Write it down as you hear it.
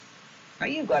Now,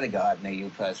 you've got a gardener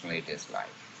you personally dislike.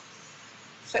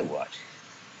 So what?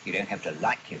 You don't have to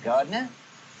like your gardener.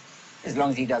 As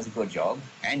long as he does a good job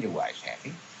and your wife's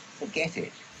happy, forget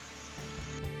it.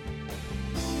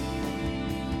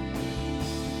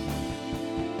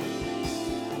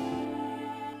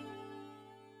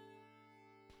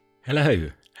 Hello,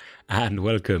 and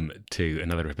welcome to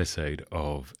another episode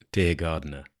of Dear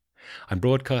Gardener. I'm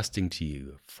broadcasting to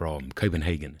you from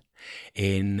Copenhagen.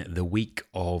 In the week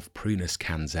of Prunus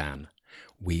Kansan,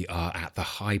 we are at the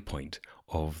high point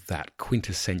of that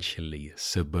quintessentially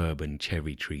suburban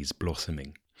cherry trees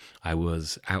blossoming. I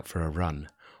was out for a run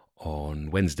on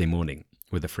Wednesday morning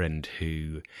with a friend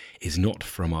who is not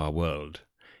from our world,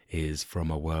 is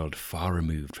from a world far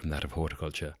removed from that of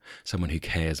horticulture, someone who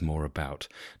cares more about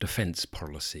defence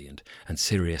policy and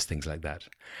serious things like that.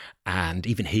 And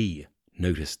even he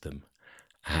noticed them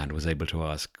and was able to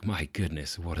ask, my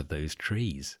goodness, what are those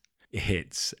trees?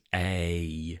 It's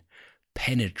a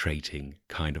penetrating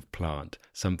kind of plant,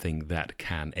 something that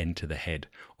can enter the head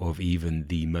of even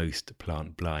the most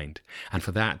plant blind. And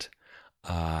for that,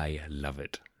 I love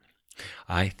it.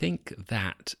 I think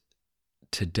that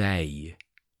today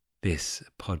this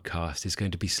podcast is going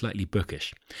to be slightly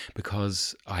bookish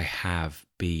because I have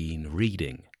been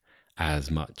reading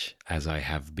as much as I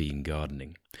have been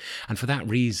gardening. And for that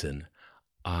reason,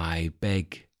 I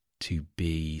beg to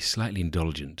be slightly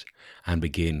indulgent and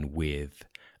begin with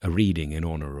a reading in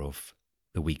honour of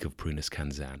the week of Prunus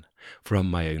Kansan from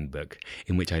my own book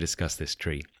in which I discuss this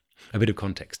tree. A bit of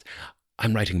context.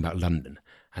 I'm writing about London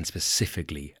and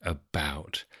specifically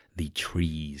about the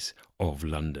trees of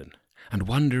London and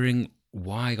wondering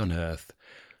why on earth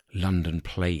London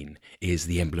Plane is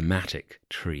the emblematic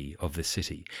tree of the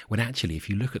city, when actually if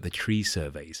you look at the tree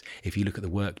surveys, if you look at the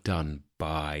work done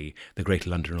by the Greater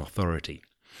London Authority,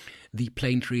 the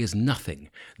plane tree is nothing.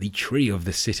 The tree of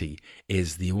the city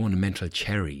is the ornamental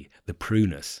cherry, the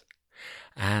prunus.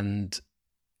 And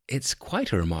it's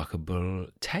quite a remarkable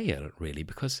tale, really,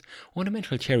 because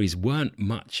ornamental cherries weren't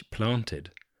much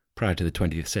planted prior to the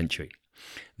 20th century.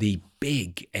 The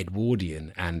big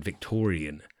Edwardian and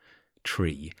Victorian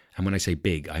tree, and when I say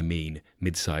big, I mean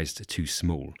mid-sized to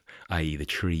small, i.e. the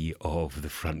tree of the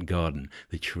front garden,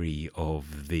 the tree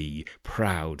of the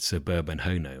proud suburban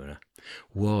homeowner,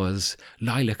 was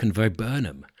lilac and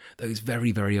viburnum, those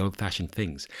very, very old-fashioned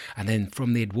things. And then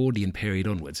from the Edwardian period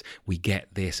onwards, we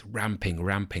get this ramping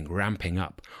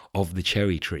up of the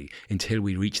cherry tree until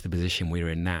we reach the position we're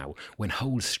in now, when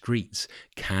whole streets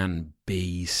can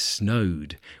be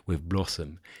snowed with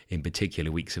blossom in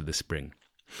particular weeks of the spring.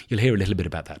 You'll hear a little bit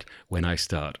about that when I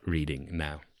start reading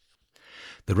now.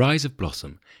 The rise of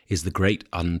blossom is the great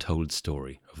untold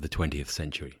story of the 20th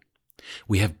century.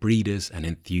 We have breeders and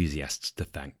enthusiasts to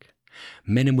thank.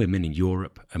 Men and women in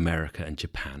Europe, America and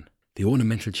Japan, the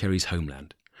ornamental cherry's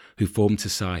homeland, who formed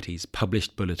societies,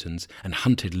 published bulletins and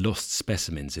hunted lost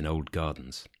specimens in old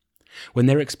gardens. When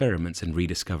their experiments and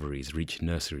rediscoveries reached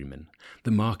nurserymen,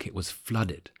 the market was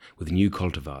flooded with new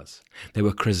cultivars. There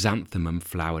were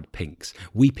chrysanthemum-flowered pinks,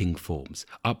 weeping forms,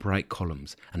 upright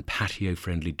columns, and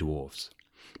patio-friendly dwarfs.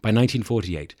 By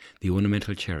 1948, the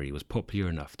ornamental cherry was popular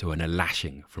enough to earn a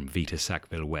lashing from Vita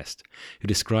Sackville-West, who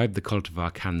described the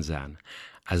cultivar Kansan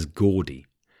as gaudy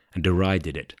and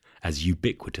derided it as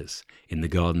ubiquitous in the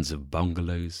gardens of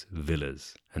bungalows,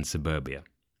 villas, and suburbia.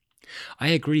 I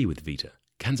agree with Vita.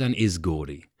 Kansan is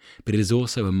gaudy, but it is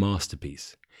also a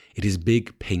masterpiece. It is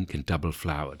big, pink and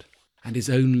double-flowered, and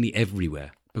is only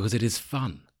everywhere because it is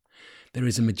fun. There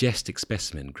is a majestic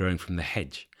specimen growing from the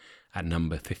hedge at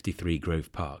number 53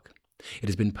 Grove Park. It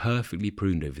has been perfectly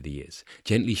pruned over the years,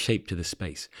 gently shaped to the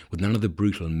space, with none of the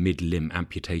brutal mid-limb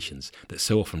amputations that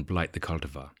so often blight the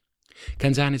cultivar.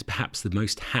 Kansan is perhaps the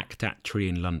most hacked-at tree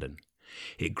in London.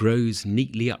 It grows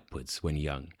neatly upwards when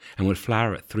young and will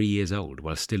flower at 3 years old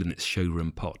while still in its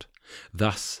showroom pot.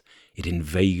 Thus, it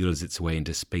inveigles its way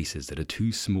into spaces that are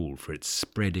too small for its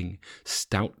spreading,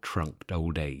 stout-trunked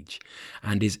old age,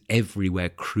 and is everywhere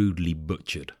crudely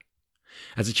butchered.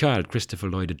 As a child, Christopher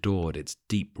Lloyd adored its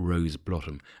deep rose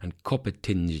bottom and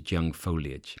copper-tinged young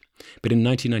foliage. But in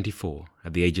 1994,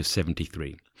 at the age of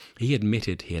 73, he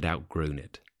admitted he had outgrown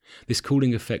it. This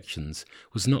cooling affections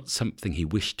was not something he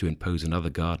wished to impose on other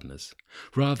gardeners.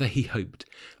 Rather, he hoped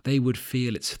they would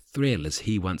feel its thrill as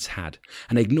he once had,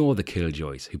 and ignore the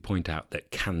killjoys who point out that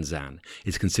Kansan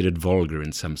is considered vulgar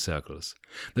in some circles.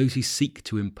 Those who seek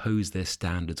to impose their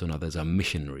standards on others are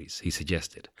missionaries, he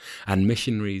suggested, and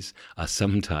missionaries are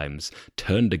sometimes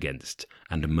turned against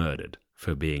and murdered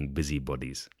for being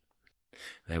busybodies.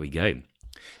 There we go.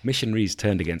 Missionaries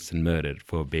turned against and murdered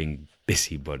for being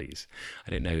busybodies.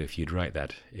 I don't know if you'd write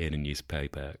that in a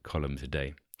newspaper column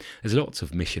today. There's lots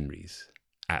of missionaries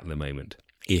at the moment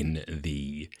in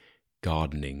the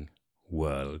gardening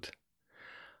world.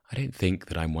 I don't think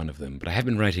that I'm one of them, but I have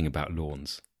been writing about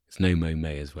lawns. It's no Mo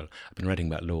May as well. I've been writing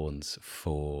about lawns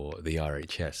for the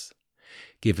RHS,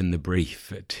 given the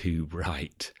brief to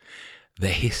write the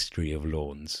history of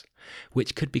lawns,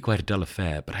 which could be quite a dull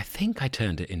affair, but I think I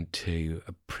turned it into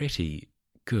a pretty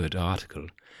good article.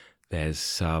 There's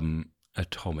some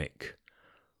atomic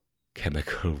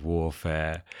chemical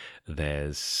warfare,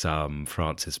 there's some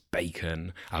Francis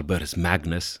Bacon, Albertus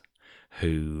Magnus,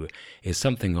 who is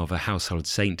something of a household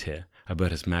saint here.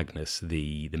 Albertus Magnus,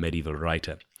 the medieval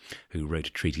writer who wrote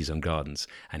a treatise on gardens,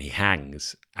 and he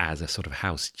hangs as a sort of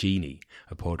house genie,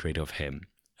 a portrait of him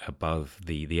above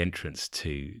the entrance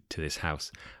to this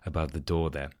house, above the door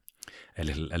there. A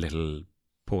little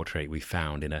portrait we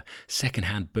found in a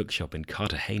second-hand bookshop in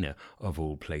Cartagena, of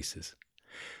all places.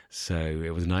 So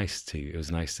it was nice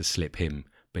to slip him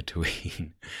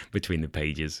between the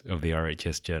pages of the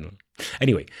RHS journal.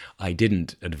 Anyway, I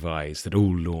didn't advise that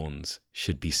all lawns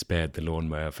should be spared the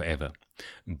lawnmower forever,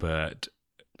 but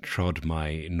trod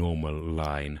my normal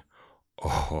line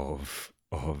of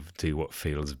do what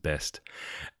feels best,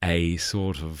 a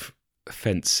sort of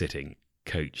fence-sitting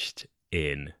couched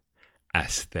in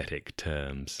aesthetic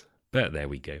terms. But there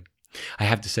we go. I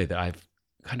have to say that I've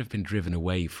kind of been driven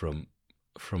away from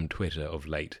Twitter of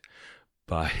late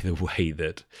by the way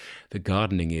that the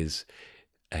gardening is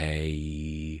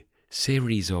a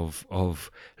series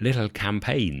of little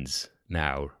campaigns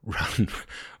now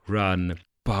run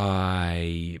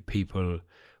by people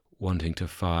wanting to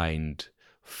find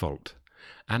fault.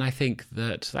 And I think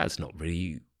that that's not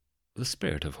really the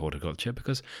spirit of horticulture,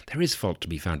 because there is fault to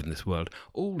be found in this world,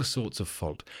 all sorts of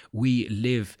fault. We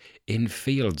live in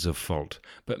fields of fault,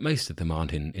 but most of them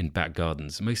aren't in back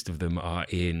gardens. Most of them are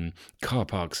in car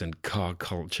parks and car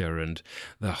culture and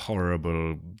the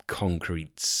horrible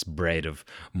concrete spread of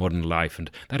modern life, and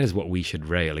that is what we should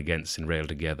rail against and rail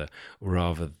together,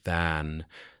 rather than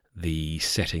the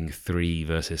setting 3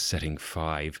 versus setting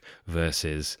 5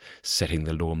 versus setting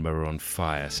the lawnmower on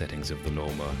fire settings of the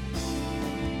lawnmower.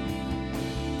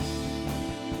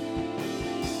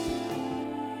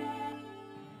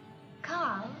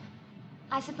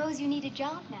 I suppose you need a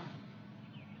job now.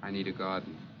 I need a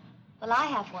garden. Well, I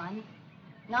have one.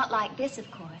 Not like this,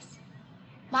 of course.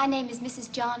 My name is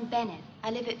Mrs. John Bennett. I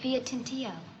live at Via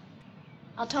Tintillo.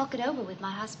 I'll talk it over with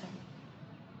my husband.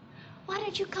 Why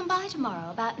don't you come by tomorrow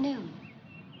about noon?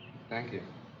 Thank you.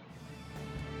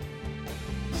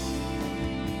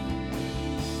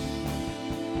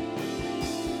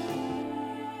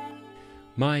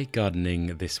 My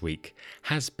gardening this week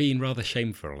has been rather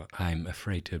shameful, I'm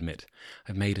afraid to admit.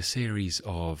 I've made a series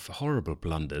of horrible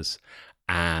blunders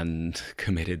and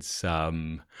committed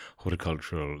some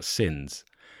horticultural sins.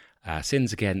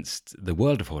 Sins against the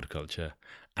world of horticulture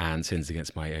and sins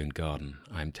against my own garden,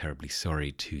 I'm terribly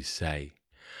sorry to say.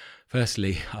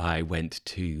 Firstly, I went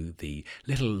to the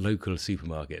little local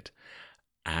supermarket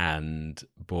and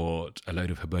bought a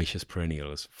load of herbaceous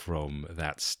perennials from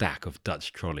that stack of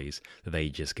Dutch trolleys that they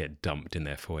just get dumped in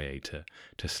their foyer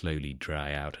to slowly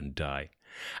dry out and die.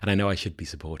 And I know I should be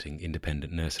supporting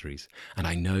independent nurseries, and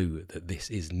I know that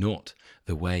this is not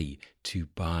the way to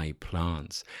buy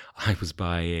plants. I was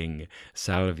buying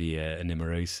Salvia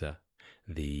nemorosa,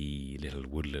 the little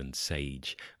woodland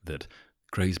sage that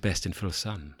grows best in full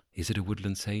sun. Is it a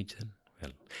woodland sage then?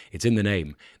 Well, it's in the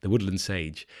name, the woodland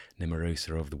sage,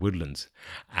 Nemorosa of the woodlands.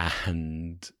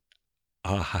 And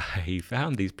I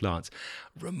found these plants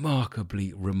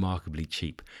remarkably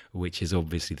cheap, which is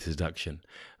obviously the seduction.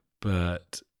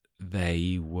 But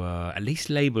they were at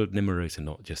least labelled Nemorosa,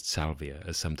 not just Salvia,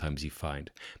 as sometimes you find.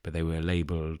 But they were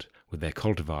labelled with their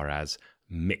cultivar as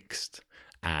mixed,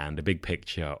 and a big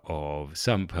picture of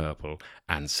some purple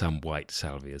and some white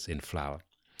salvias in flower.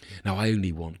 Now, I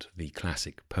only want the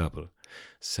classic purple,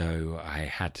 so I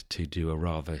had to do a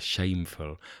rather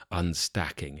shameful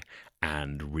unstacking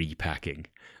and repacking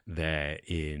there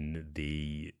in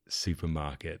the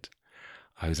supermarket.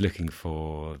 I was looking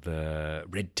for the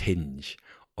red tinge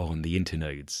on the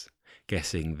internodes,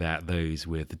 guessing that those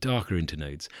with the darker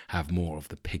internodes have more of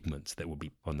the pigments that will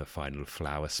be on the final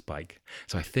flower spike.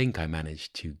 So I think I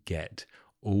managed to get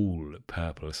all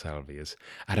purple salvias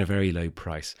at a very low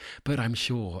price, but I'm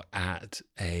sure at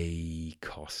a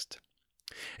cost.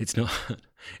 It's not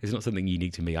something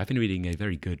unique to me. I've been reading a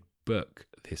very good book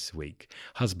this week,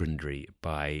 Husbandry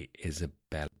by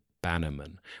Isabel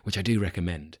Bannerman, which I do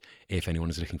recommend if anyone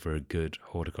is looking for a good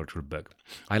horticultural book.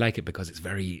 I like it because it's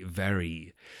very,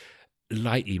 very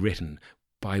lightly written,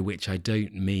 by which I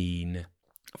don't mean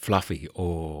fluffy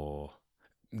or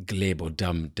glib or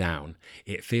dumbed down.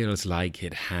 It feels like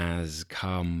it has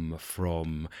come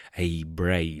from a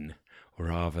brain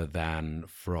rather than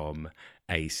from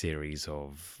a series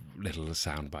of little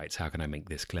sound bites. How can I make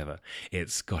this clever?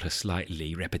 It's got a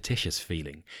slightly repetitious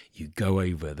feeling. You go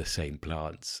over the same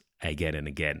plants again and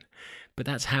again. But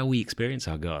that's how we experience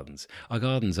our gardens. Our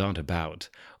gardens aren't about,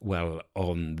 well,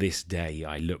 on this day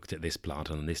I looked at this plant,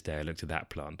 on this day I looked at that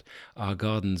plant. Our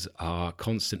gardens are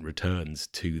constant returns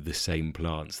to the same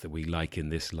plants that we like and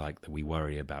dislike, that we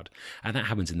worry about. And that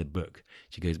happens in the book.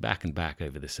 She goes back and back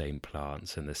over the same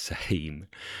plants and the same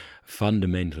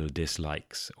fundamental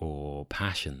dislikes or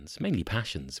passions, mainly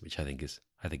passions, which I think is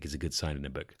a good sign in a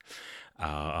book,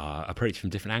 approached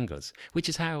from different angles, which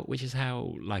is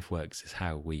how life works, is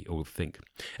how we all think.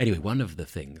 Anyway, one of the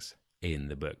things in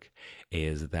the book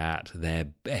is that their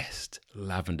best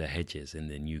lavender hedges in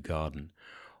the new garden,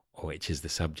 which is the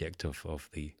subject of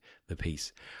the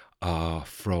piece, are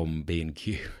from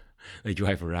B&Q. They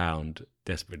drive around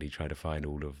desperately trying to find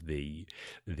all of the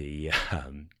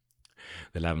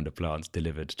lavender plants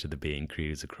delivered to the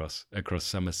B&Qs across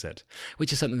Somerset,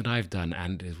 which is something that I've done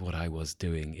and is what I was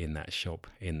doing in that shop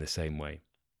in the same way.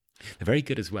 They're very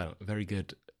good as well, very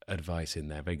good advice in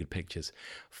there, very good pictures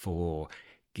for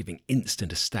giving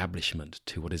instant establishment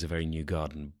to what is a very new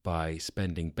garden by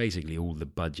spending basically all the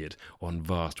budget on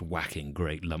vast whacking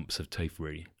great lumps of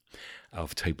topiary,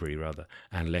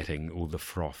 and letting all the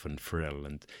froth and frill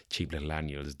and cheap little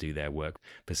annuals do their work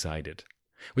beside it,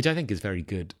 which I think is very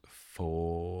good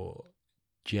for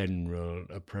general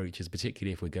approaches,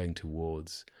 particularly if we're going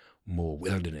towards more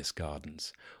wilderness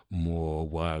gardens, more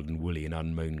wild and woolly and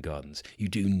unmown gardens. You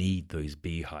do need those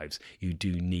beehives. You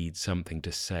do need something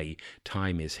to say,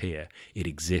 time is here, it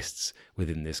exists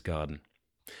within this garden.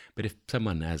 But if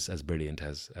someone as brilliant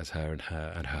as her and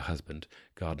her husband,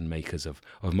 garden makers of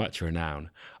much renown,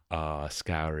 are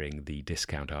scouring the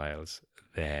discount aisles,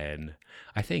 then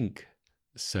I think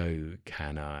so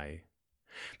can I.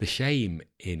 The shame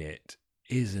in it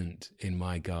isn't in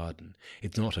my garden.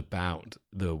 It's not about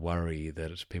the worry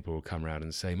that people will come around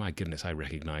and say, my goodness, I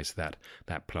recognise that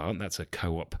plant. That's a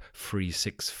Co-op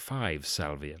 365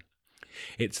 salvia.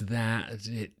 It's that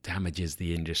it damages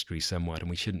the industry somewhat, and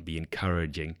we shouldn't be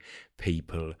encouraging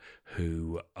people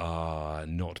who are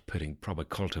not putting proper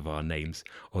cultivar names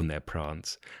on their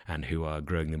plants and who are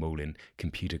growing them all in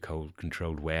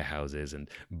computer-controlled warehouses and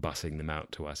bussing them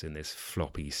out to us in this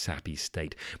floppy, sappy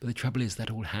state. But the trouble is that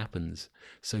all happens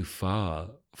so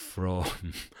far from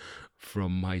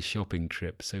my shopping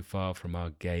trip, so far from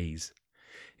our gaze.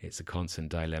 It's a constant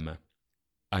dilemma.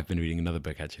 I've been reading another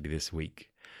book actually this week.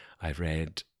 I've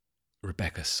read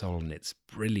Rebecca Solnit's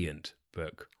brilliant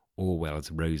book, Orwell's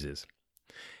Roses.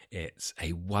 It's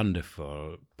a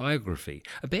wonderful biography,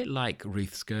 a bit like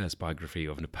Ruth Sker's biography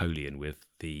of Napoleon with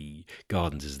the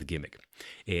gardens as the gimmick.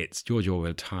 It's George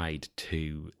Orwell tied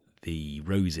to the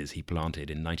roses he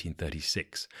planted in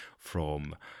 1936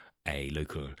 from a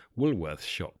local Woolworths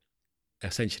shop.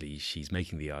 Essentially, she's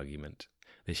making the argument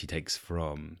that she takes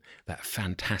from that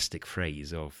fantastic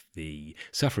phrase of the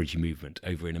suffrage movement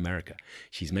over in America.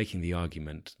 She's making the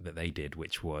argument that they did,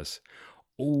 which was,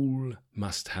 all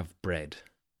must have bread,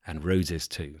 and roses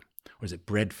too. Or is it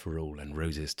bread for all and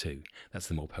roses too? That's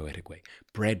the more poetic way.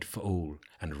 Bread for all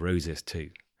and roses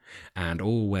too. And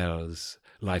Orwell's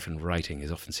life and writing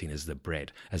is often seen as the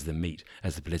bread, as the meat,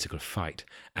 as the political fight,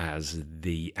 as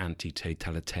the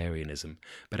anti-totalitarianism.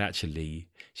 But actually,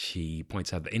 she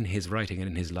points out that in his writing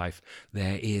and in his life,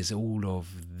 there is all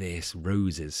of this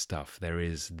roses stuff. There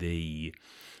is the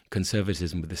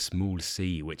conservatism with a small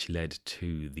c, which led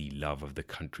to the love of the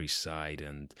countryside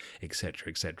and etc.,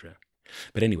 etc.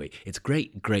 But anyway, it's a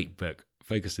great book,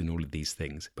 focused in all of these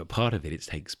things. But part of it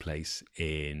takes place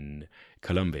in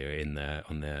Colombia,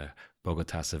 on the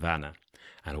Bogota savannah,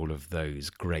 and all of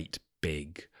those great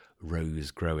big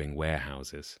rose-growing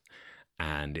warehouses.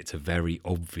 And it's a very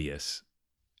obvious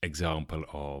example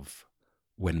of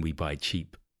when we buy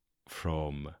cheap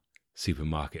from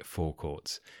supermarket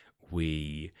forecourts,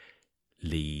 we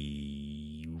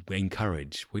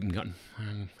encourage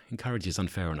is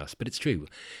unfair on us, but it's true.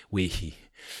 We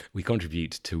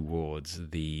contribute towards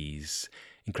these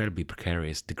incredibly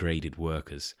precarious, degraded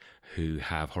workers who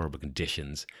have horrible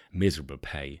conditions, miserable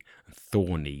pay,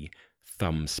 thorny,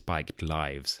 thumb-spiked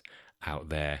lives out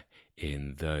there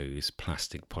in those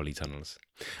plastic polytunnels.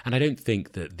 And I don't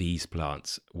think that these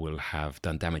plants will have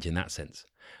done damage in that sense,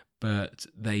 but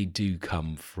they do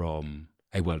come from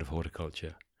a world of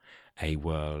horticulture, a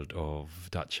world of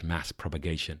Dutch mass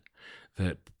propagation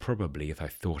that probably, if I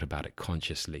thought about it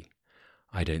consciously,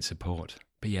 I don't support.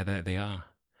 But yeah, there they are.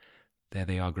 There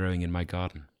they are growing in my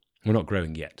garden. Well, not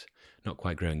growing yet. Not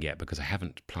quite growing yet because I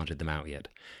haven't planted them out yet.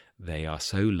 They are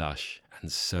so lush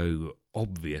and so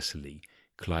obviously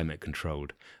climate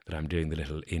controlled that I'm doing the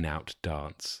little in-out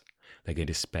dance. They're going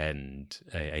to spend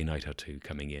a night or two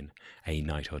coming in, a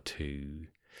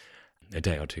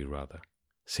day or two rather,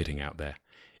 sitting out there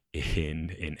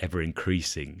in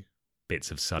ever-increasing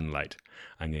bits of sunlight.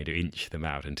 I'm going to inch them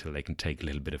out until they can take a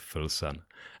little bit of full sun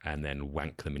and then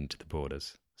wank them into the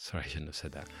borders. Sorry, I shouldn't have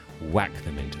said that. Whack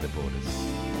them into the borders.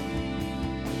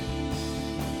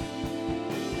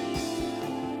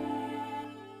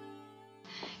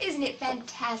 Isn't it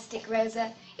fantastic,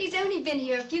 Rosa? He's only been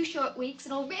here a few short weeks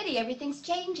and already everything's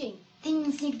changing.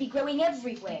 Things seem to be growing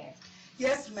everywhere.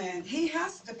 Yes, ma'am. He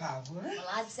has the power. Well,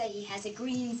 I'd say he has a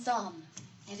green thumb.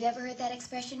 Have you ever heard that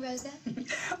expression, Rosa?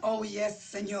 Oh, yes,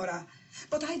 senora.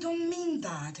 But I don't mean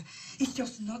that. It's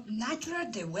just not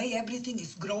natural the way everything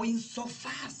is growing so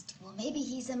fast. Well, maybe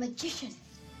he's a magician.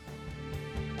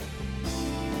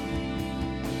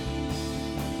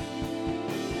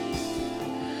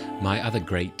 My other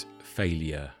great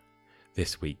failure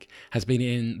this week has been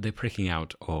in the pricking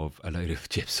out of a load of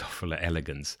Gypsophila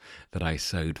elegans that I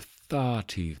sowed far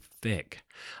too thick.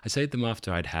 I sowed them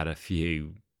after I'd had a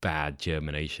few bad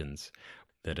germinations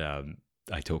that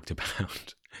I talked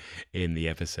about in the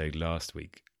episode last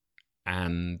week.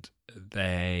 And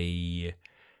they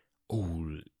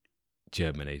all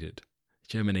germinated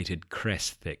cress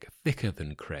thick, thicker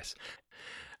than cress.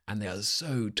 And they are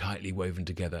so tightly woven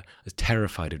together, I was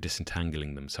terrified of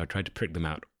disentangling them, so I tried to prick them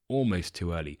out almost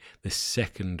too early. The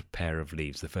second pair of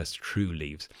leaves, the first true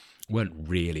leaves, weren't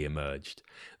really emerged.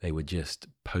 They were just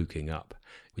poking up,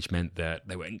 which meant that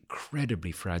they were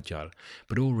incredibly fragile,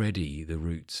 but already the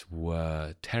roots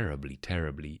were terribly,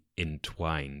 terribly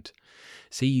entwined.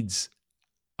 Seeds,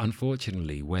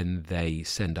 unfortunately, when they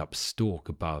send up stalk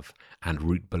above and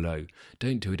root below,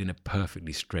 don't do it in a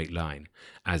perfectly straight line,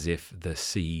 as if the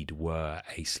seed were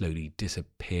a slowly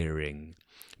disappearing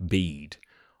bead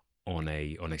on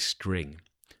a string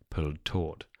pulled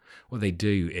taut. What they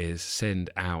do is send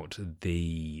out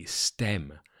the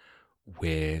stem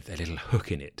with a little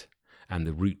hook in it and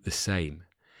the root the same,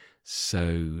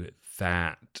 so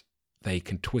that they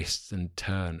can twist and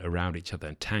turn around each other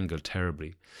and tangle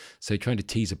terribly. So trying to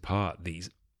tease apart these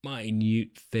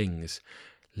minute things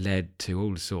led to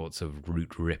all sorts of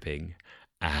root ripping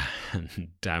and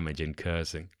damage and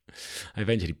cursing. I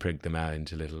eventually prigged them out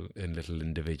into little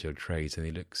individual trays, and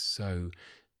they look so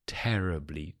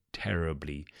terribly,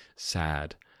 terribly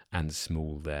sad and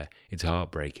small there. It's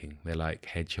heartbreaking. They're like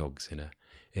hedgehogs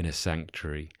in a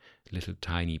sanctuary, little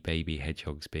tiny baby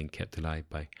hedgehogs being kept alive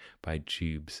by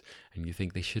tubes, and you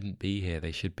think they shouldn't be here.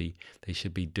 They should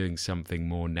be doing something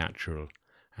more natural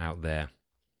out there.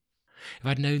 If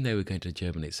I'd known they were going to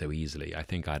germinate so easily, I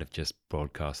think I'd have just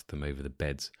broadcast them over the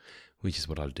beds, which is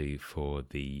what I'll do for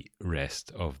the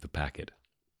rest of the packet.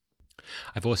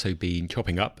 I've also been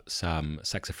chopping up some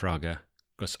Saxifraga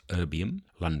grosserbium,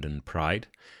 London Pride.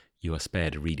 You are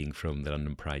spared a reading from the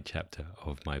London Pride chapter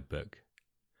of my book.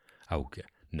 Oh,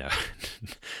 no,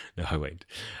 no, I won't.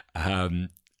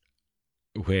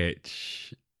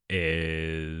 Which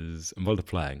is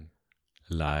multiplying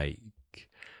like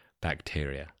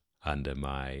bacteria under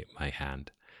my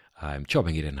hand. I'm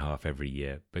chopping it in half every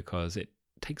year because it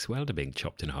takes well to being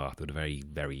chopped in half with a very,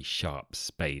 very sharp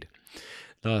spade.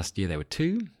 Last year there were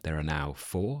 2, there are now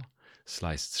 4,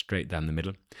 sliced straight down the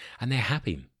middle, and they're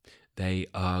happy. They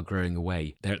are growing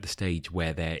away. They're at the stage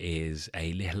where there is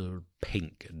a little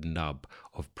pink nub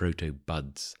of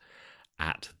proto-buds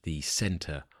at the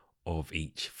centre of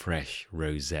each fresh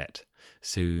rosette.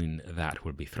 Soon that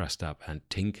will be thrust up and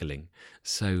tinkling,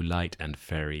 so light and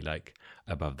fairy-like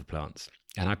above the plants.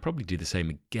 And I probably do the same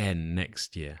again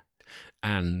next year.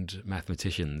 And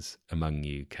mathematicians among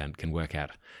you can work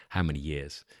out how many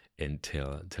years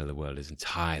until the world is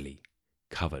entirely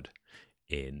covered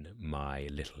in my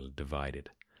little divided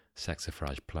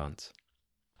saxifrage plants.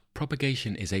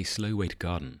 Propagation is a slow way to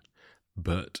garden,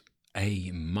 but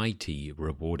a mighty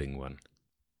rewarding one.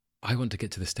 I want to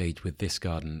get to the stage with this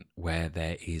garden where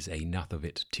there is enough of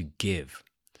it to give.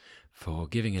 For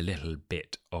giving a little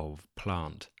bit of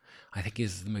plant, I think,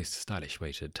 is the most stylish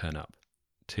way to turn up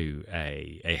to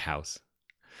a house.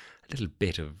 A little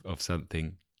bit of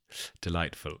something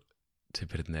delightful to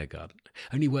put in their garden.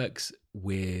 Only works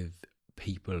with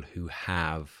people who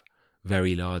have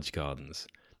very large gardens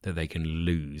that they can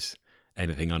lose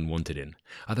anything unwanted in.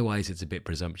 Otherwise, it's a bit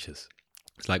presumptuous.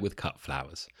 It's like with cut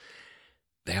flowers.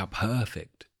 They are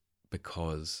perfect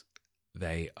because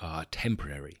they are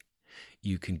temporary.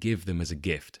 You can give them as a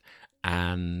gift,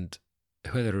 and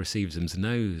whoever receives them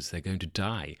knows they're going to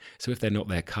die. So if they're not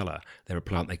their colour, they're a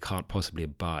plant they can't possibly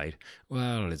abide,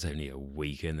 well, it's only a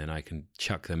week and then I can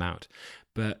chuck them out.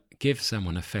 But give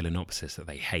someone a Phalaenopsis that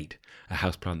they hate, a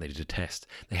houseplant they detest.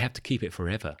 They have to keep it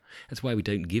forever. That's why we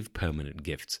don't give permanent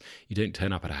gifts. You don't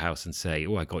turn up at a house and say,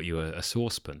 oh, I got you a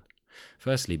saucepan.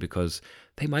 Firstly, because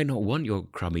they might not want your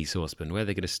crummy saucepan. Where are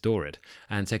they going to store it?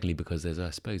 And secondly, because there's, I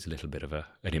suppose, a little bit of an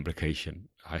implication.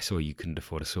 I saw you couldn't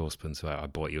afford a saucepan, so I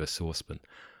bought you a saucepan.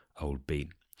 Old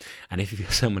bean. And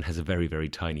if someone has a very, very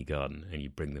tiny garden and you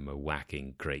bring them a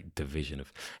whacking great division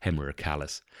of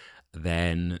Hemerocallis,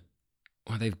 then,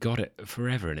 well, they've got it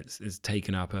forever and it's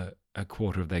taken up a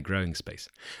quarter of their growing space.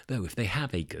 Though if they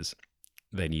have acres,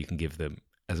 then you can give them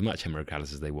as much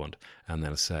Hemerocallis as they want, and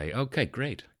they'll say, okay,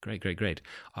 great.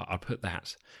 I'll put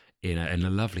that in a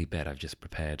lovely bed I've just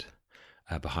prepared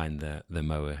behind the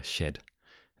mower shed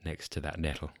next to that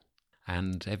nettle.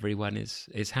 And everyone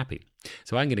is happy.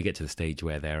 So I'm going to get to the stage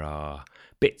where there are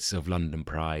bits of London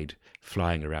Pride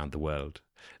flying around the world,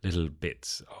 little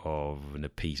bits of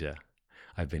Nepeta.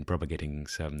 I've been propagating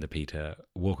some Nepeta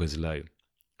Walker's Low,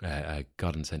 a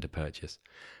garden centre purchase,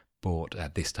 bought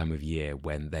at this time of year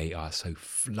when they are so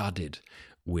flooded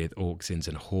with auxins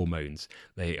and hormones.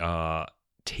 They are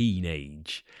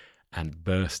teenage and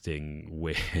bursting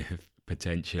with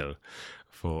potential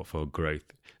for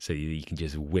growth. So you can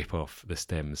just whip off the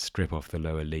stems, strip off the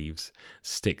lower leaves,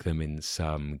 stick them in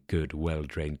some good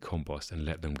well-drained compost and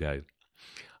let them go.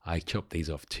 I chopped these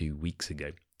off 2 weeks ago,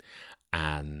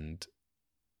 and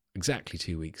exactly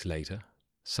 2 weeks later,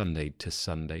 Sunday to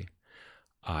Sunday,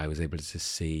 I was able to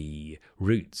see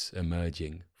roots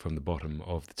emerging from the bottom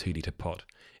of the 2-litre pot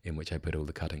in which I put all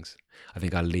the cuttings. I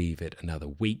think I'll leave it another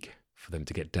week for them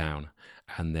to get down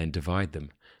and then divide them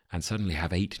and suddenly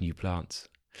have 8 new plants.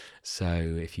 So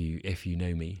if you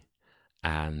know me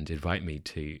and invite me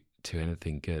to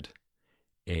anything good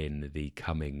in the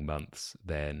coming months,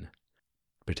 then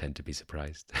pretend to be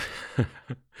surprised.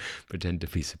 Pretend to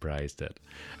be surprised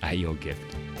at your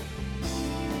gift.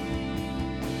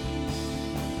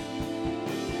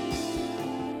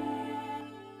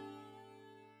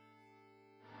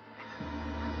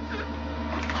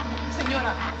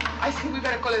 Senora, I think we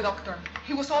better call a doctor.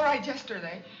 He was all right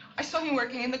yesterday. I saw him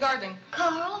working in the garden.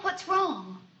 Carl, what's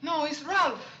wrong? No, it's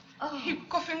Ralph. Oh. He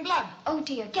coughing blood. Oh,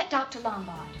 dear. Get Dr.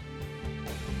 Lombard.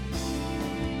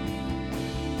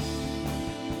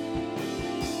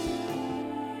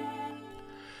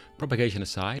 Propagation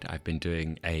aside, I've been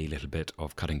doing a little bit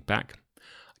of cutting back. I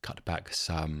cut back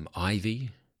some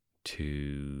ivy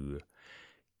to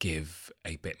give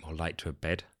a bit more light to a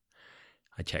bed.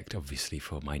 I checked, obviously,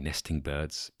 for my nesting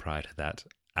birds prior to that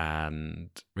and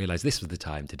realised this was the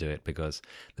time to do it because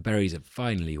the berries have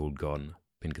finally all gone,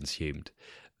 been consumed.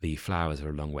 The flowers are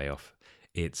a long way off.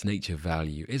 Its nature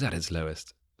value is at its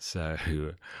lowest. So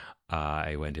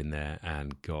I went in there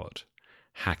and got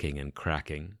hacking and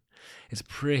cracking. It's a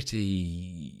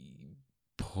pretty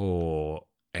poor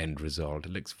end result.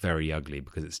 It looks very ugly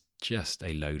because it's just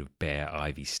a load of bare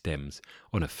ivy stems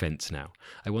on a fence now.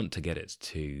 I want to get it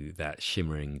to that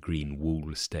shimmering green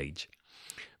wool stage,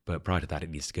 but prior to that it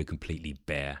needs to go completely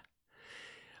bare.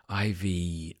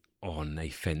 Ivy on a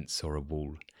fence or a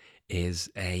wall is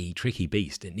a tricky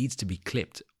beast. It needs to be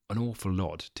clipped an awful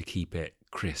lot to keep it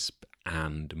crisp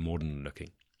and modern looking.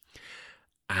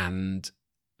 And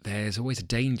there's always a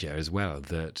danger as well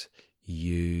that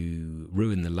you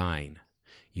ruin the line.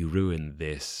 You ruin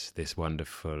this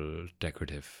wonderful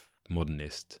decorative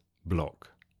modernist block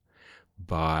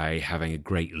by having a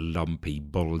great lumpy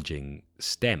bulging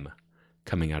stem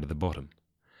coming out of the bottom.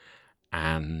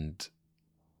 And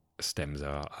stems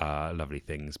are lovely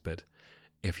things, but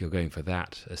if you're going for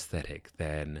that aesthetic,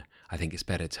 then I think it's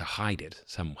better to hide it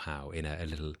somehow in a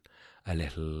little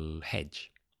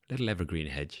hedge, a little evergreen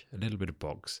hedge, a little bit of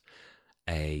box,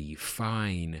 a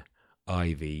fine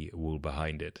ivy wall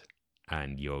behind it,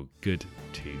 and you're good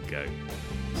to go.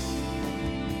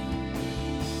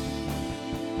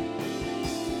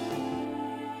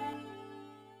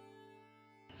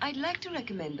 I'd like to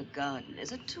recommend the garden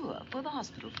as a tour for the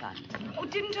hospital fund. Oh,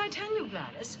 didn't I tell you,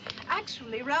 Gladys?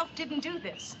 Actually, Ralph didn't do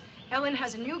this. Ellen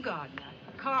has a new gardener,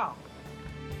 Carl.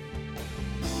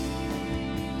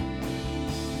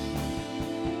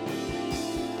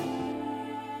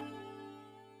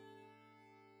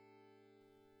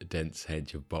 A dense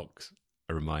hedge of box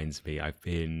reminds me I've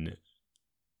been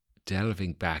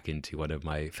delving back into one of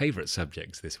my favourite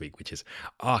subjects this week, which is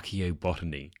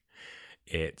archaeobotany.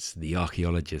 It's the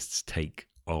archaeologist's take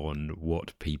on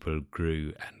what people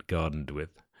grew and gardened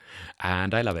with.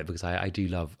 And I love it because I do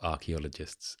love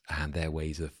archaeologists and their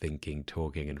ways of thinking,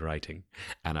 talking and writing.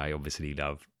 And I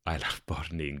love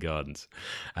botany and gardens.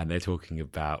 And they're talking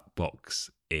about box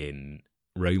in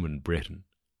Roman Britain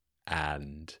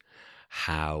and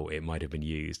how it might have been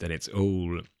used. And it's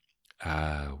all,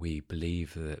 we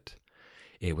believe that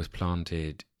it was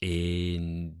planted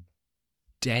in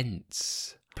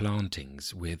dense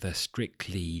plantings with a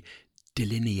strictly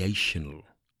delineational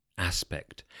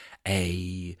aspect,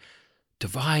 a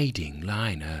dividing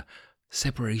line, a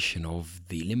separation of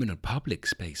the liminal public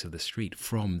space of the street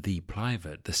from the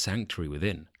private, the sanctuary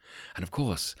within. And of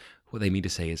course, what they mean to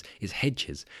say is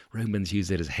hedges. Romans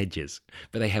use it as hedges,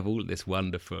 but they have all this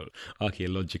wonderful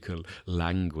archaeological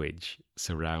language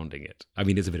surrounding it. I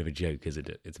mean, it's a bit of a joke, isn't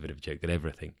it? It's a bit of a joke that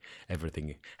everything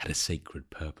had a sacred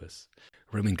purpose.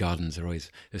 Roman gardens are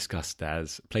always discussed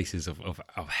as places of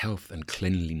health and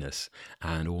cleanliness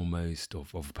and almost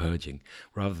of purging,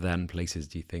 rather than places,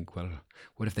 do you think, well,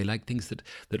 what if they like things that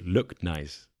look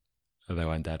nice?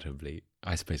 Although undoubtedly,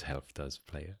 I suppose health does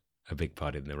play a big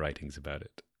part in the writings about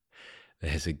it.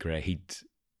 There's a great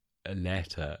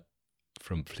letter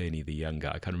from Pliny the Younger.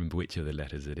 I can't remember which of the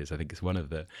letters it is. I think it's one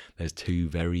of there's two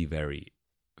very, very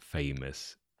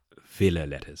famous villa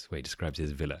letters where he describes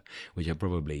his villa, which are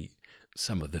probably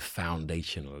some of the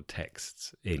foundational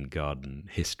texts in garden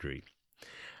history.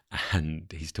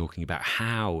 And he's talking about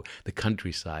how the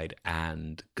countryside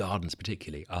and gardens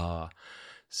particularly are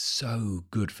so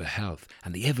good for health.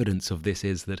 And the evidence of this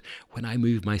is that when I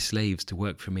move my slaves to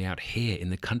work for me out here in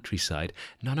the countryside,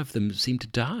 none of them seem to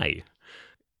die.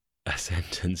 A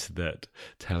sentence that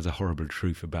tells a horrible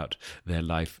truth about their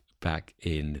life back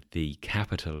in the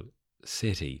capital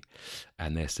city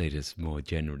and their status more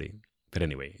generally. But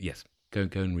anyway, yes, go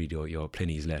and read your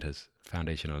Pliny's letters,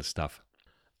 foundational stuff.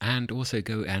 And also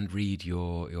go and read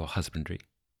your Husbandry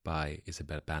by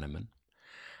Isabel Bannerman.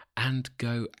 And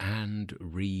go and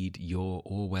read your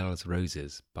Orwell's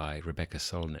Roses by Rebecca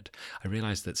Solnit. I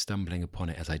realised that stumbling upon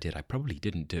it as I did, I probably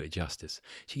didn't do it justice.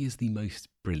 She is the most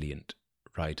brilliant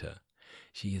writer.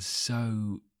 She is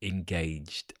so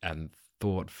engaged and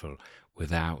thoughtful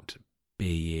without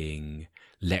being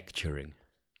lecturing.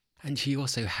 And she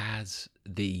also has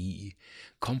the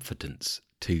confidence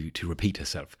to repeat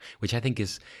herself, which I think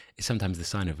is sometimes the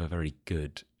sign of a very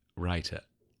good writer.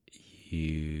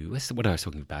 That's what I was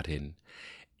talking about in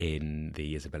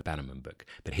the Isabel Bannerman book,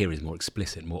 but here is more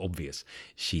explicit, more obvious.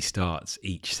 She starts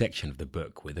each section of the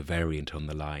book with a variant on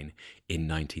the line. In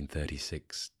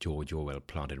 1936, George Orwell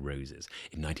planted roses.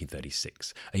 In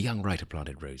 1936, a young writer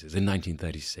planted roses. In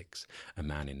 1936, a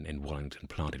man in Wallington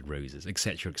planted roses,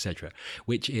 etc., etc.,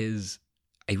 which is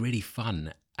a really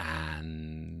fun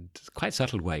and quite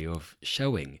subtle way of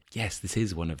showing, yes, this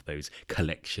is one of those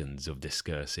collections of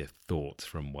discursive thoughts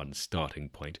from one starting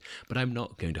point, but I'm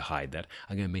not going to hide that.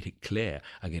 I'm going to make it clear.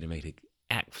 I'm going to make it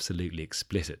absolutely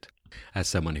explicit. As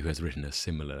someone who has written a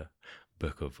similar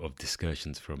book of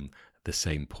discussions from the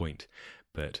same point,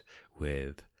 but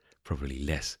with probably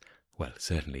less, well,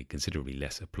 certainly considerably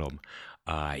less aplomb,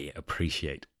 I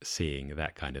appreciate seeing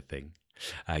that kind of thing.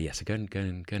 So go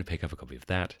and pick up a copy of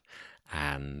that.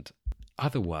 And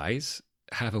otherwise,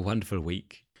 have a wonderful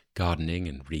week gardening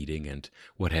and reading and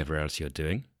whatever else you're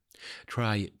doing.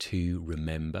 Try to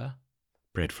remember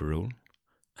bread for all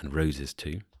and roses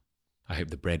too. I hope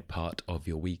the bread part of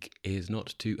your week is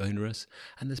not too onerous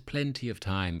and there's plenty of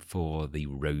time for the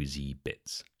rosy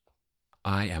bits.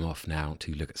 I am off now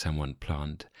to look at someone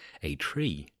plant a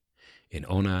tree in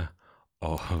honour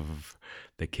of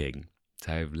the king.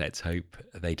 So let's hope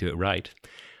they do it right.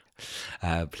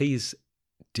 Please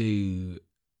do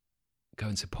go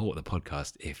and support the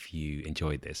podcast if you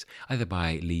enjoyed this, either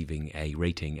by leaving a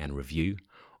rating and review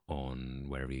on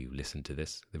wherever you listen to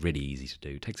this. They're really easy to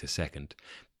do. It takes a second.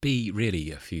 Be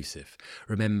really effusive.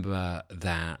 Remember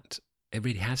that it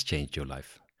really has changed your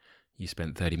life. You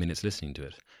spent 30 minutes listening to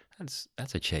it.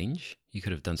 That's a change. You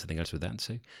could have done something else with that.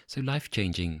 So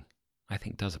life-changing, I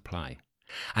think, does apply.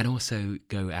 And also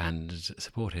go and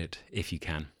support it if you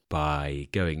can by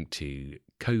going to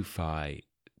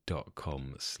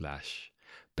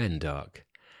ko-fi.com/bendark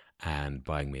and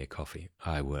buying me a coffee.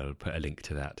 I will put a link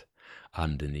to that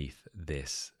underneath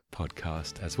this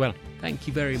podcast as well. Thank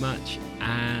you very much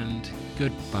and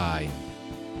goodbye.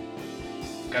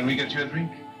 Can we get you a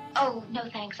drink? Oh, no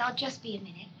thanks. I'll just be a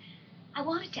minute. I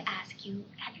wanted to ask you,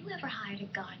 have you ever hired a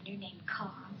gardener named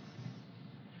Carl?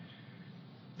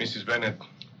 Mrs. Bennett,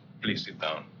 please sit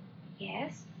down.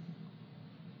 Yes?